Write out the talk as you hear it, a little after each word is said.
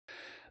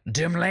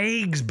Dim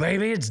legs,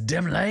 baby. It's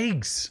dim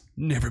legs.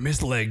 Never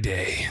miss leg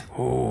day.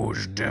 Oh,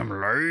 it's dim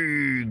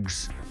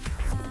legs.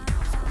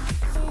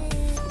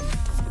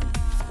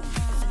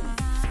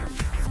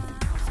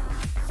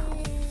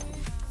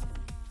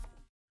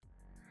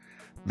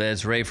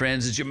 That's right,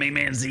 friends. It's your main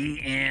man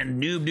Z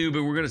and Noob Noob,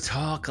 and we're going to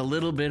talk a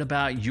little bit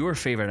about your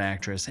favorite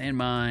actress and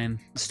mine.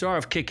 Star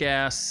of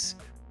Kick-Ass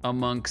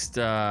amongst...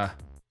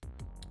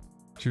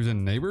 She was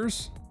in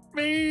Neighbors?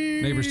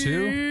 Neighbors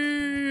 2?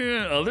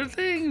 Other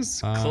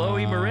things.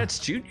 Chloe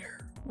Moretz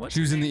Jr. What's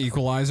she was in The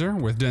Equalizer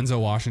with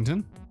Denzel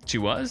Washington. She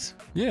was?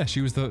 Yeah,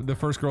 she was the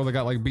first girl that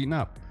got like beaten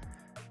up.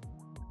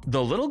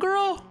 The little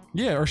girl?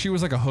 Yeah, or she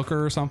was like a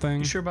hooker or something.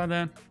 You sure about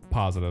that?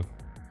 Positive.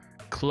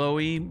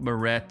 Chloe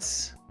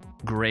Moretz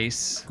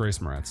Grace. Grace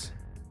Moretz.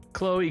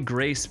 Chloe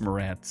Grace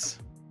Moretz.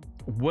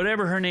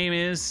 Whatever her name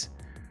is,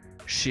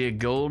 she a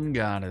golden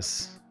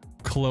goddess.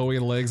 Chloe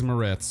Legs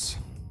Moretz.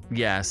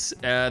 Yes,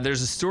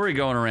 there's a story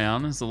going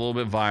around. It's a little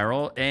bit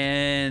viral,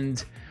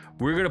 and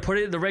we're going to put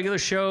it in the regular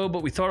show,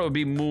 but we thought it would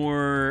be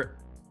more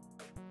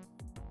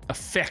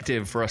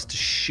effective for us to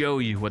show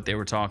you what they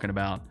were talking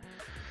about.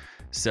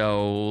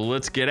 So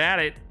let's get at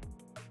it.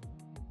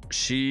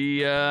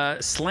 She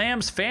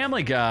slams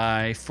Family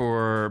Guy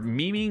for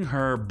memeing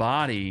her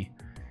body.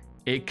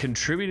 It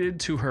contributed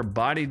to her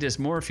body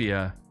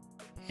dysmorphia,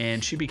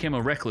 and she became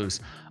a recluse.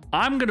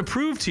 I'm going to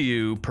prove to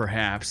you,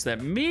 perhaps, that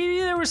maybe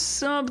there was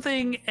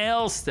something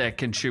else that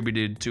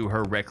contributed to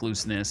her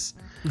recluseness.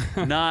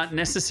 Not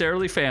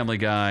necessarily Family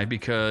Guy,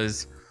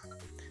 because,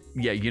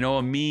 yeah, you know,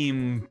 a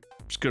meme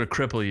is going to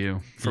cripple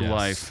you for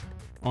life.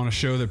 On a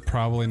show that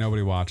probably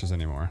nobody watches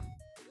anymore.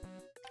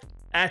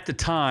 At the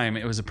time,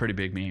 it was a pretty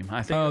big meme.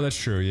 I think. Oh, that's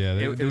true.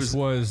 Yeah, this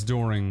was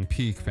during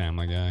peak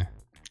Family Guy.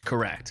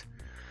 Correct.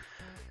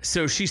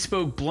 So she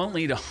spoke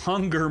bluntly to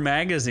Hunger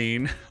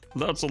magazine.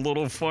 That's a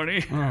little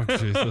funny. Oh,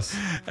 Jesus.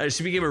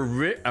 She became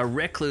a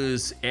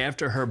recluse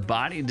after her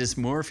body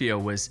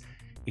dysmorphia was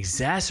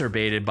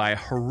exacerbated by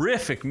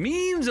horrific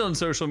memes on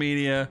social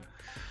media.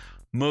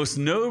 Most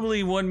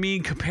notably, one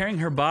meme comparing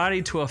her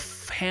body to a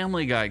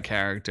Family Guy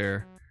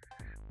character,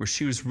 where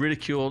she was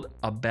ridiculed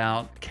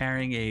about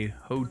carrying a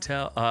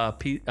hotel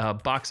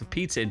box of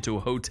pizza into a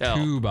hotel.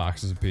 2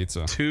 boxes of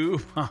pizza. 2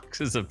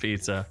 boxes of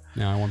pizza.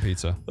 Yeah, I want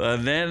pizza.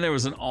 Then there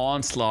was an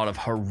onslaught of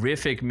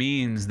horrific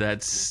memes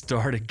that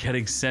started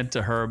getting sent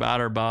to her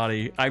about her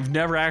body. I've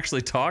never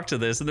actually talked to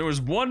this, and there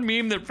was one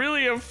meme that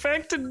really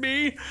affected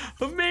me,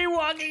 of me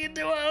walking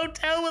into a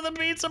hotel with a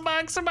pizza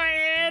box in my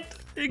hand.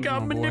 It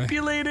got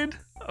manipulated.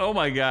 Oh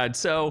my God.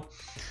 So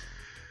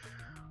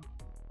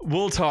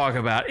we'll talk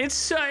about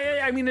it.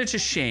 I mean, it's a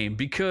shame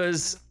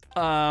because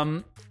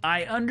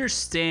I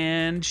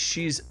understand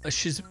she's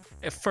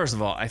first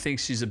of all, I think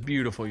she's a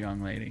beautiful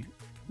young lady.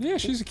 Yeah,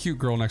 she's a cute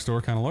girl next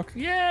door kind of look.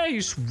 Yeah,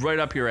 she's right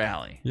up your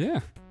alley. Yeah.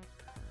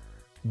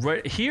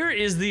 Right here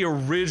is the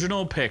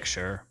original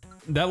picture.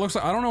 That looks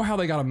like, I don't know how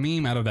they got a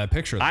meme out of that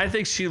picture. I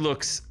think she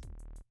looks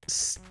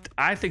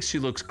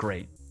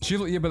great.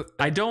 Yeah, but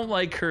I don't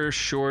like her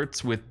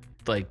shorts with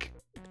like,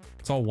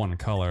 it's all one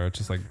color. It's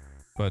just like,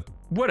 but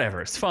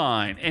whatever, it's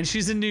fine. And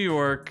she's in New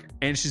York,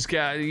 and she's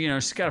got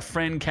a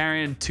friend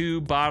carrying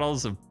 2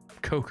 bottles of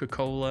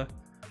Coca-Cola.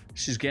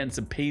 She's getting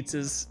some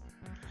pizzas.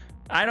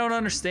 I don't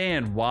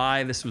understand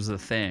why this was a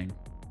thing.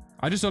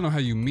 I just don't know how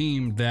you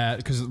memed that,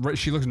 because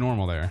she looks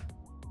normal there.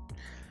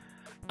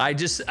 I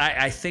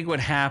think what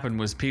happened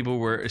was she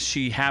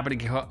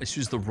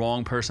was the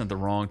wrong person at the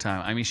wrong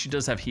time. I mean, she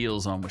does have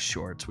heels on with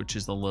shorts, which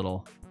is a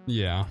little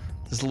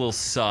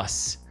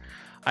sus.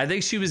 I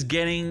think she was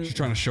getting... She's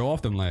trying to show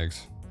off them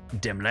legs.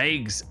 Them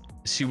legs.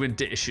 She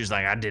was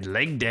like, I did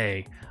leg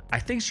day. I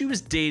think she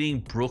was dating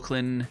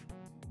Brooklyn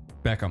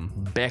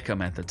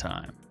Beckham at the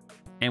time.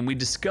 And we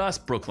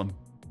discussed Brooklyn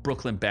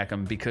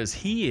Beckham because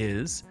he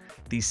is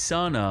the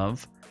son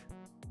of...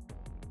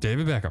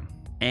 David Beckham.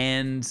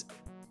 And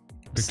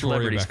Victoria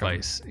Celebrity Beckham.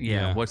 Spice.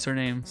 Yeah, what's her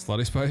name?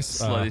 Slutty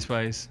Spice? Slutty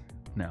Spice?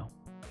 No.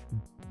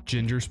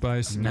 Ginger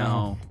Spice?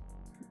 No.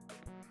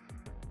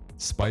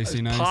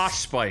 Spicy Nice? Posh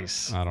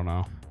Spice. I don't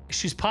know.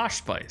 She's Posh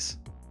Spice.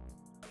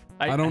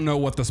 I don't know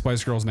what the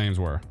Spice Girls' names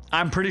were.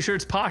 I'm pretty sure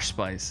it's Posh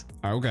Spice.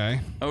 Okay.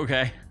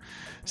 Okay.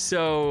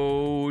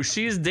 So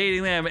she's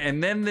dating them,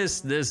 and then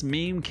this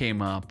meme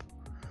came up.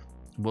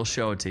 We'll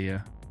show it to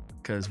you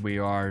because we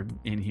are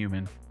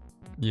inhuman.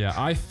 Yeah,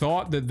 I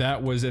thought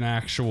that was an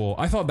actual...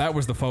 I thought that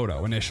was the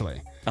photo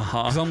initially.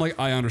 Because I'm like,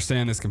 I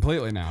understand this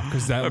completely now.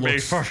 Because that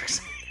makes perfect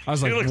sense. I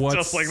was like, looks what?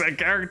 Just like that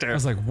character. I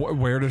was like,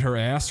 where did her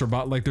ass or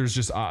bot? Like, there's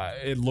just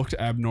it looked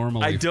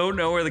abnormally. I don't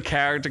know where the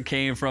character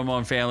came from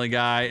on Family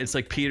Guy. It's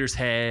like Peter's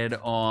head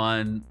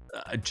on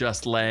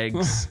just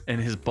legs and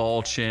his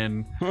bald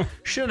chin.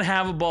 Shouldn't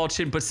have a bald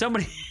chin, but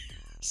somebody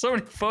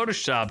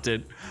photoshopped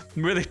it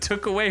where they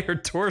took away her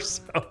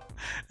torso,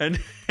 and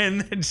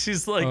then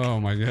she's like, oh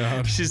my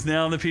God, she's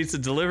now in the pizza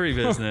delivery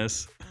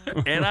business.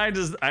 And I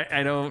mean,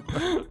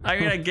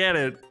 I get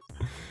it.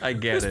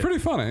 It's pretty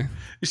funny.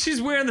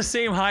 She's wearing the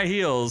same high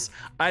heels.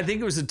 I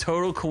think it was a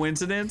total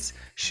coincidence.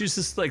 She was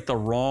just like the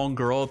wrong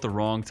girl at the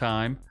wrong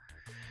time.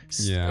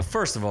 Yeah.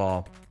 First of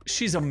all,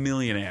 she's a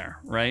millionaire,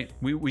 right?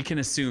 We can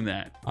assume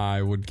that.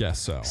 I would guess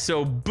so.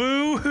 So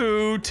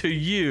boo-hoo to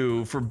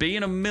you for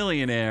being a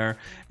millionaire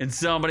and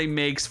somebody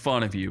makes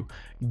fun of you.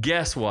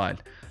 Guess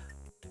what?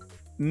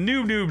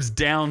 Noob Noob's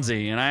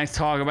downsy, and I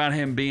talk about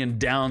him being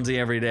downsy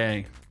every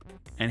day.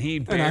 And he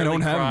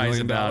barely cries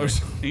about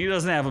it. He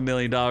doesn't have $1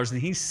 million, and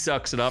he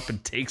sucks it up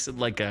and takes it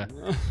like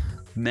an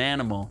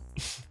animal.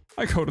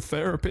 I go to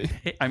therapy.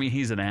 I mean,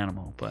 he's an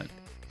animal, but...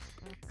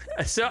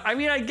 So, I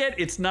mean, I get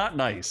it's not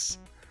nice.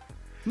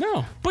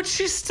 No. But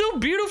she's still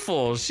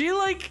beautiful. She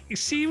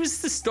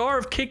was the star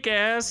of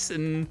Kick-Ass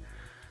and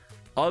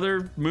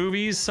other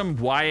movies, some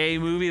YA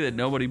movie that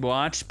nobody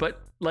watched,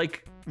 but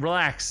like,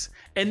 relax.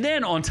 And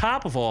then on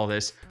top of all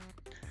this,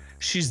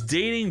 she's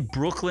dating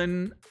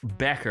Brooklyn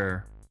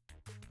Becker.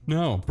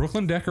 No,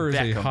 Brooklyn Decker is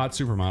a hot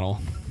supermodel.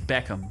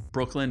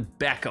 Brooklyn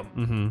Beckham.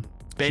 Mm-hmm.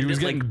 She was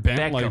getting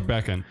bent like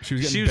Beckham. She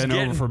was getting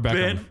bent over for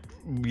Beckham.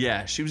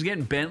 Yeah, she was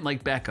getting bent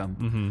like Beckham.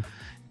 Mm-hmm.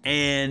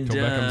 And so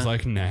Beckham's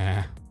like,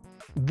 nah.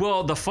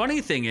 Well, the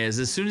funny thing is,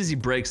 as soon as he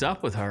breaks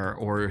up with her,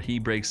 or he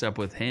breaks up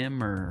with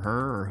him or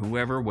her or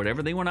whoever,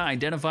 whatever they want to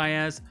identify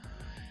as,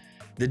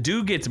 the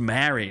dude gets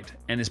married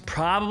and is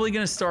probably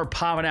going to start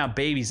popping out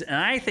babies. And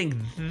I think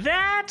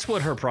that's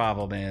what her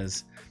problem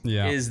is.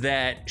 Yeah. Is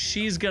that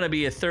she's going to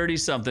be a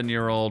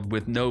 30-something-year-old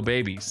with no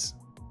babies.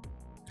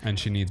 And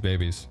she needs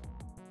babies.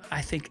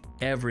 I think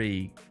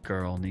every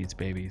girl needs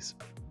babies.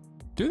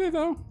 Do they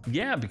though?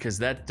 Yeah, because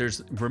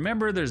there's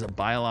a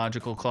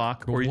biological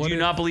clock. Or do you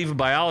not believe in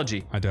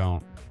biology? I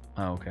don't.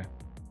 Oh, okay.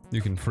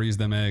 You can freeze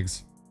them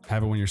eggs.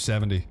 Have it when you're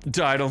 70.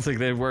 I don't think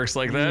that works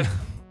like that.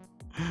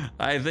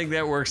 I think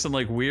that works in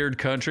like weird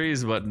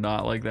countries, but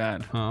not like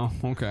that. Oh,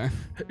 okay.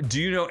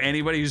 Do you know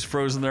anybody who's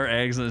frozen their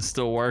eggs and it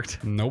still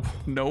worked? Nope.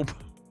 Nope.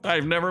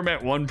 I've never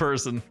met one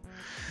person.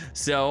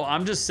 So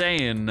I'm just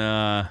saying,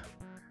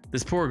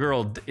 this poor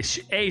girl,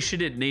 she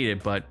didn't need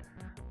it, but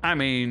I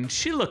mean,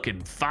 she looking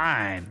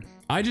fine.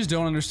 I just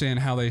don't understand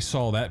how they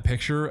saw that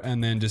picture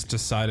and then just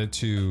decided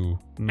to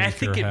make I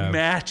think it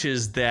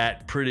matches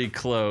that pretty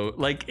close.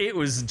 Like, it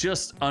was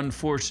just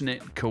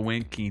unfortunate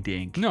coinky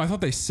dink. No, I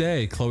thought they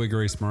say Chloe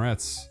Grace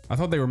Moretz. I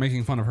thought they were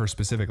making fun of her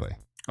specifically.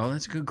 Oh,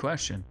 that's a good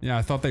question. Yeah,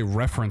 I thought they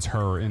reference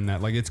her in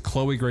that. Like, it's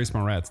Chloe Grace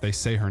Moretz. They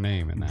say her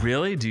name in that.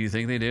 Really? Do you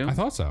think they do? I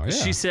thought so, yeah.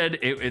 She said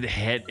it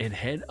had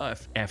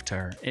effed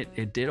her.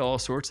 It did all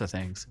sorts of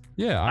things.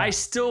 Yeah. I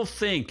still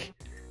think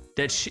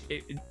that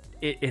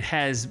it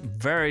has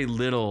very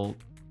little.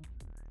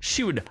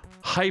 She would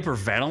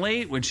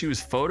hyperventilate when she was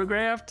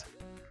photographed.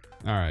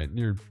 All right,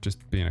 you're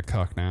just being a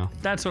cuck now.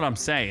 That's what I'm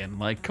saying.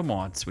 Like, come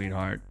on,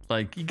 sweetheart.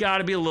 Like, you got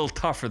to be a little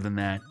tougher than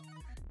that.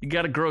 You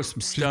got to grow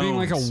some stones. She's being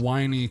like a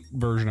whiny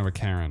version of a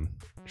Karen.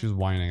 She's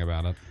whining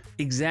about it.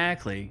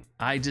 Exactly.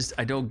 I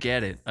don't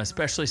get it.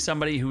 Especially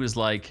somebody who is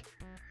like,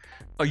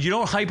 oh, you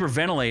don't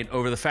hyperventilate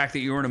over the fact that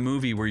you're in a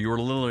movie where you're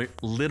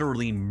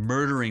literally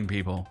murdering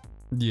people.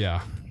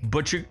 Yeah.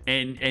 But you're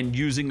and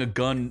using a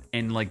gun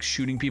and like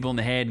shooting people in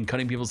the head and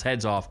cutting people's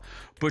heads off.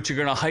 But you're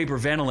gonna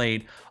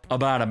hyperventilate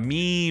about a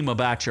meme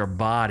about your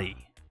body.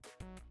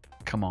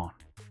 Come on.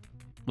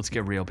 Let's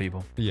get real,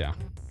 people. Yeah.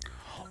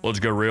 Let's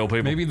get real,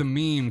 people. Maybe the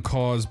meme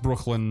caused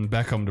Brooklyn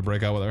Beckham to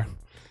break up with her.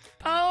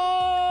 Oh,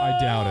 I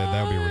doubt it.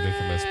 That would be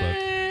ridiculous,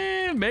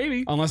 but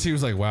maybe. Unless he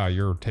was like, wow,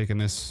 you're taking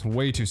this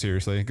way too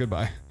seriously.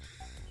 Goodbye.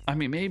 I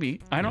mean, maybe.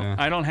 I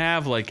don't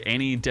have like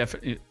any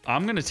definite.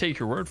 I'm gonna take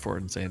your word for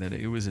it and say that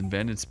it was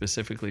invented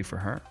specifically for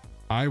her.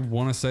 I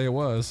want to say it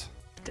was.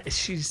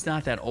 She's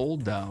not that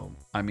old though.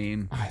 I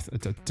mean,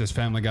 does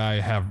Family Guy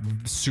have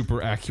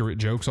super accurate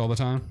jokes all the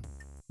time?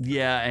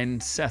 Yeah,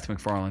 and Seth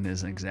MacFarlane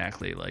isn't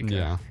exactly like.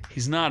 Yeah.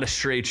 He's not a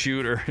straight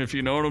shooter, if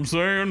you know what I'm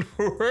saying.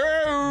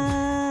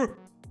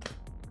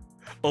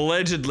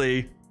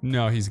 Allegedly.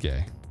 No, he's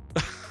gay.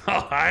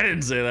 Oh, I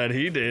didn't say that.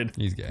 He did.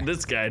 He's gay.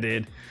 This guy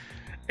did.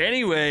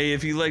 Anyway,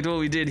 if you liked what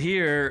we did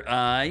here,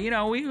 you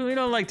know, we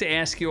don't like to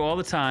ask you all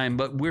the time,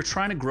 but we're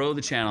trying to grow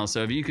the channel.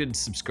 So if you could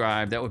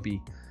subscribe, that would be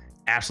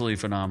absolutely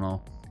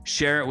phenomenal.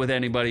 Share it with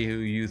anybody who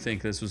you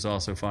think this was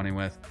also funny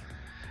with,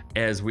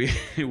 as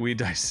we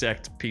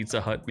dissect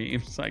Pizza Hut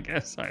memes, I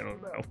guess. I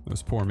don't know.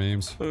 Those poor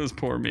memes. Those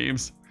poor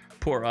memes.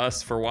 Poor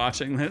us for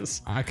watching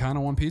this. I kind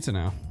of want pizza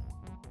now.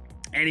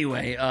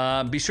 Anyway,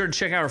 be sure to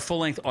check out our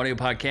full-length audio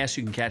podcast.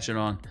 You can catch it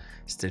on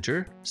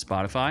Stitcher,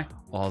 Spotify,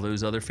 all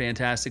those other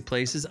fantastic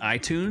places,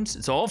 iTunes.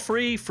 It's all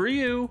free for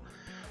you.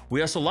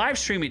 We also live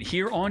stream it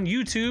here on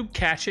YouTube.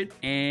 Catch it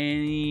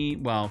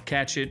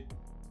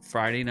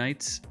Friday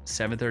nights,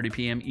 7:30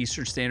 p.m.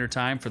 Eastern Standard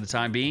Time for the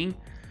time being.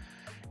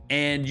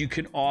 And you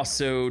can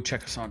also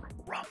check us on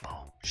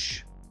Rumble.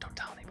 Shh, don't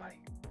tell anybody.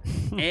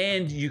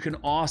 And you can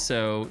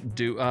also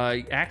do,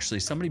 actually,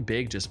 somebody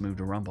big just moved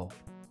to Rumble.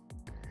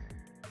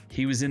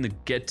 He was in the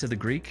Get to the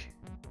Greek.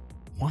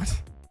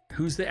 What?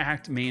 Who's the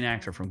main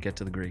actor from Get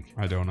to the Greek?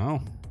 I don't know.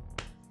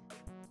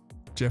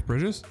 Jeff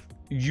Bridges?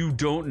 You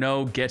don't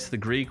know Get to the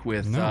Greek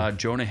with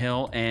Jonah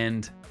Hill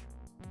and...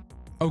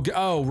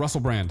 Oh, Russell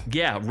Brand.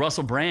 Yeah,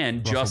 Russell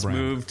Brand just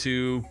moved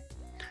to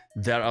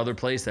that other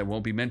place that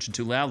won't be mentioned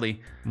too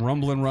loudly.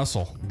 Rumblin'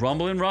 Russell.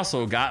 Rumblin'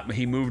 Russell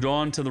he moved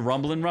on to the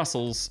Rumblin'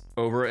 Russells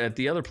over at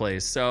the other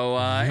place. So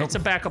it's a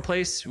backup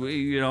place.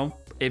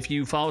 If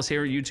you follow us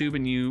here at YouTube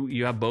and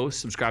you have both,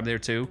 subscribe there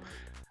too.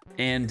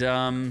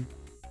 And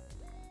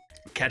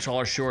catch all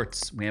our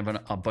shorts. We have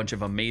a bunch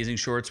of amazing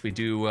shorts. We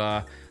do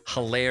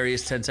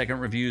hilarious 10-second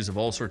reviews of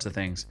all sorts of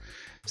things.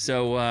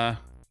 So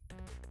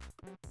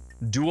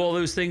do all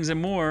those things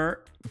and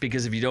more,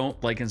 because if you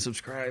don't like and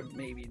subscribe,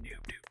 maybe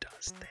Noob Noob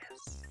does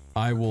this.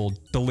 I will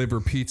deliver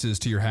pizzas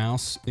to your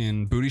house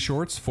in booty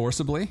shorts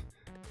forcibly,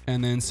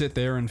 and then sit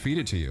there and feed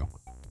it to you.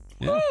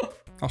 Yeah.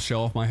 I'll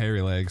show off my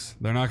hairy legs.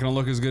 They're not going to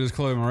look as good as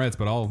Chloe Moretz,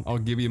 but I'll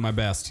give you my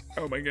best.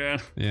 Oh my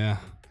God. Yeah.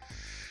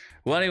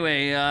 Well,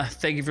 anyway,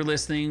 thank you for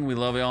listening. We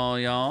love all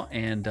y'all,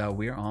 and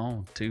we're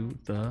on to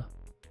the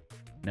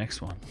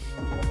next one.